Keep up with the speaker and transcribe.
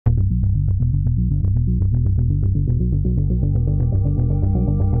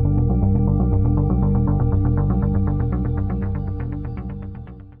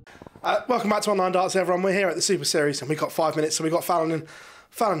Welcome back to Online Darts, everyone. We're here at the Super Series and we've got 5 minutes, so we've got Fallon. And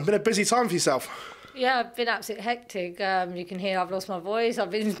Fallon, been a busy time for yourself. Yeah, I've been absolutely hectic. You can hear I've lost my voice. I've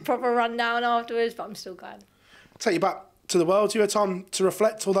been proper run down afterwards, but I'm still going. Take you back to the Worlds. You had time to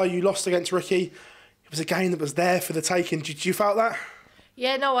reflect, although you lost against Ricky. It was a game that was there for the taking. Did you felt that?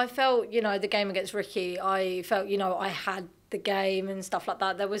 Yeah, no, I felt, the game against Ricky, I felt, I had the game and stuff like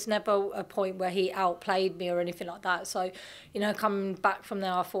that. There was never a point where he outplayed me or anything like that. So, coming back from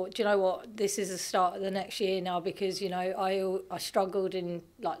there, I thought, do you know what, this is the start of the next year now, because, I struggled in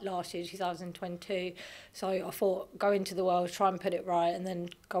last year, 2022. So I thought, go into the Worlds, try and put it right, and then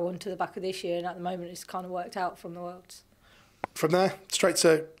go on to the back of this year. And at the moment, it's kind of worked out from the Worlds. From there, straight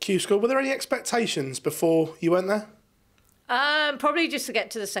to Q School. Were there any expectations before you went there? Probably just to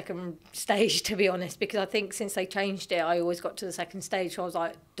get to the second stage, to be honest, because I think since they changed it, I always got to the second stage. So I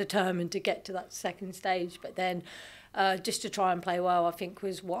was determined to get to that second stage. But then just to try and play well, I think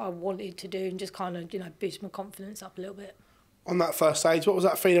was what I wanted to do, and just kind of, boost my confidence up a little bit. On that first stage, what was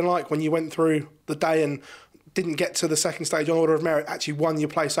that feeling like when you went through the day and didn't get to the second stage on order of merit, actually won your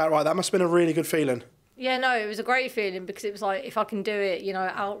place outright? That must have been a really good feeling. Yeah, no, it was a great feeling, because it was if I can do it,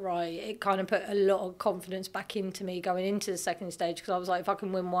 outright, it kind of put a lot of confidence back into me going into the second stage, because I was if I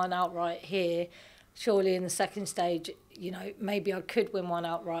can win one outright here, surely in the second stage, maybe I could win one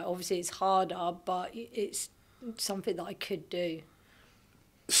outright. Obviously, it's harder, but it's something that I could do.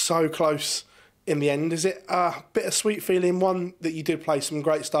 So close in the end. Is it a bittersweet feeling, one that you did play some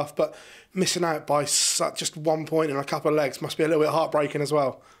great stuff, but missing out by just 1 point and a couple of legs must be a little bit heartbreaking as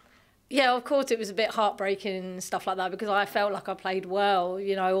well? Yeah, of course it was a bit heartbreaking and stuff like that, because I felt like I played well.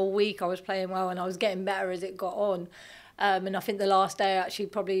 All week I was playing well and I was getting better as it got on. And I think the last day I actually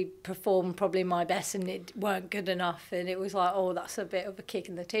probably performed my best, and it weren't good enough. And it was oh, that's a bit of a kick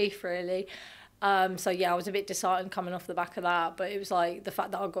in the teeth, really. So, yeah, I was a bit disheartened coming off the back of that. But it was the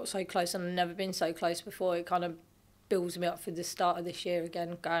fact that I got so close, and I've never been so close before, it kind of builds me up for the start of this year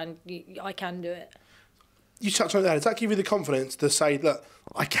again, going, I can do it. You touched on that. Does that give you the confidence to say, look,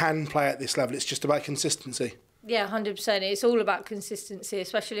 I can play at this level? It's just about consistency. Yeah, 100%. It's all about consistency,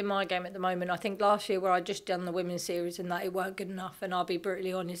 especially in my game at the moment. I think last year, where I just done the women's series and that, it weren't good enough. And I'll be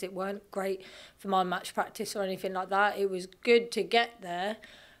brutally honest, it weren't great for my match practice or anything like that. It was good to get there,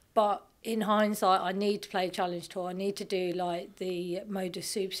 but in hindsight, I need to play Challenge Tour. I need to do the MODUS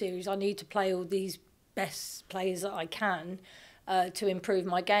Super Series. I need to play all these best players that I can. To improve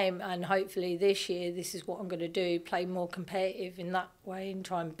my game, and hopefully this year this is what I'm going to do, play more competitive in that way and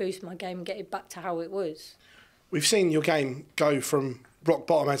try and boost my game and get it back to how it was. We've seen your game go from rock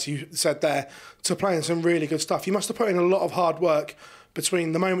bottom, as you said there, to playing some really good stuff. You must have put in a lot of hard work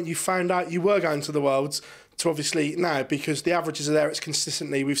between the moment you found out you were going to the Worlds to obviously now, because the averages are there, it's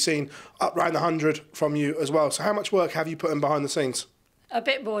consistently. We've seen up around the 100 from you as well. So how much work have you put in behind the scenes? A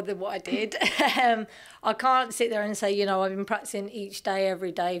bit more than what I did. I can't sit there and say, I've been practicing each day,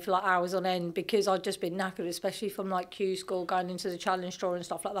 every day for hours on end, because I've just been knackered, especially from Q School, going into the Challenge Tour and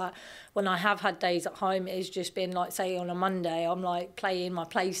stuff like that. When I have had days at home, it's just been say on a Monday, I'm playing my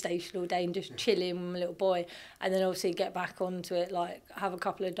PlayStation all day and just chilling with my little boy, and then obviously get back onto it, have a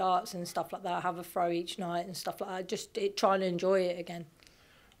couple of darts and stuff like that, have a throw each night and stuff like that, just trying to enjoy it again.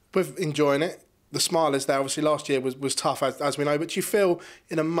 With enjoying it, the smile is there. Obviously, last year was tough, as we know, but you feel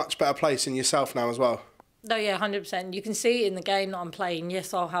in a much better place in yourself now as well. No, yeah, 100%. You can see it in the game that I'm playing.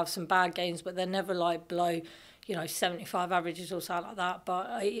 Yes, I'll have some bad games, but they're never below, 75 averages or something like that.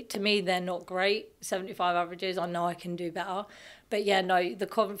 But to me, they're not great. 75 averages, I know I can do better. But yeah, no, the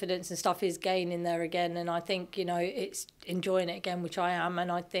confidence and stuff is gaining there again. And I think, it's enjoying it again, which I am. And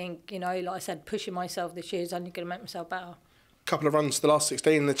I think, like I said, pushing myself this year is only going to make myself better. Couple of runs to the last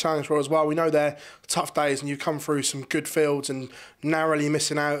 16 in the Challenge Tour as well. We know they're tough days, and you come through some good fields and narrowly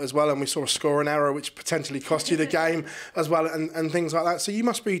missing out as well, and we saw a scoring error which potentially cost you the game as well, and things like that. So you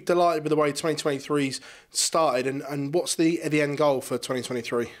must be delighted with the way 2023's started, and what's the end goal for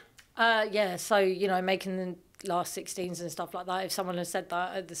 2023? Yeah, so making the last 16s and stuff like that. If someone had said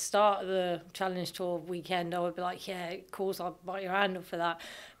that at the start of the Challenge Tour weekend, I would be yeah, of course I'd bite your hand off for that.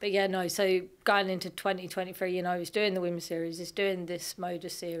 But yeah, no, so going into 2023, it's doing the Women's Series, it's doing this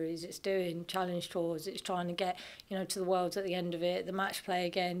MODUS Series, it's doing Challenge Tours, it's trying to get, to the Worlds at the end of it, the match play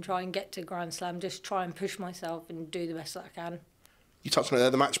again, try and get to Grand Slam, just try and push myself and do the best that I can. You touched on it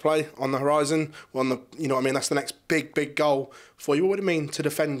there, the match play on the horizon, that's the next big goal for you. What would it mean to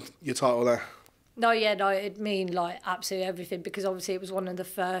defend your title there? No, yeah, no, it'd mean absolutely everything, because obviously it was one of the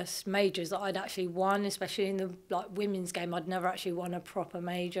first majors that I'd actually won, especially in the women's game. I'd never actually won a proper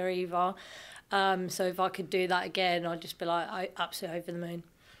major either. So if I could do that again, I'd just be absolutely over the moon.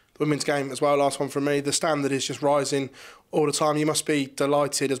 women's game as well. Last one from me. The standard is just rising all the time. You must be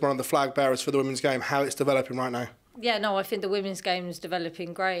delighted as one of the flag bearers for the women's game, how it's developing right now. Yeah, no, I think the women's game is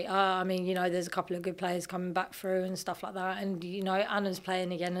developing great. I mean, you know, there's a couple of good players coming back through and stuff like that. And, you know, Anna's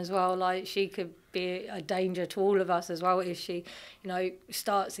playing again as well. Like, she could be a danger to all of us as well if she, you know,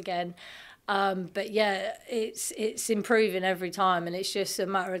 starts again. But yeah, it's improving every time, and it's just a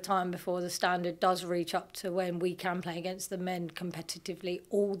matter of time before the standard does reach up to when we can play against the men competitively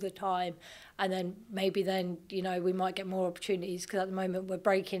all the time. And then maybe then, you know, we might get more opportunities, because at the moment we're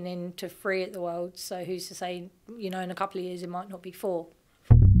breaking into 3 at the World. So who's to say, you know, in a couple of years it might not be 4.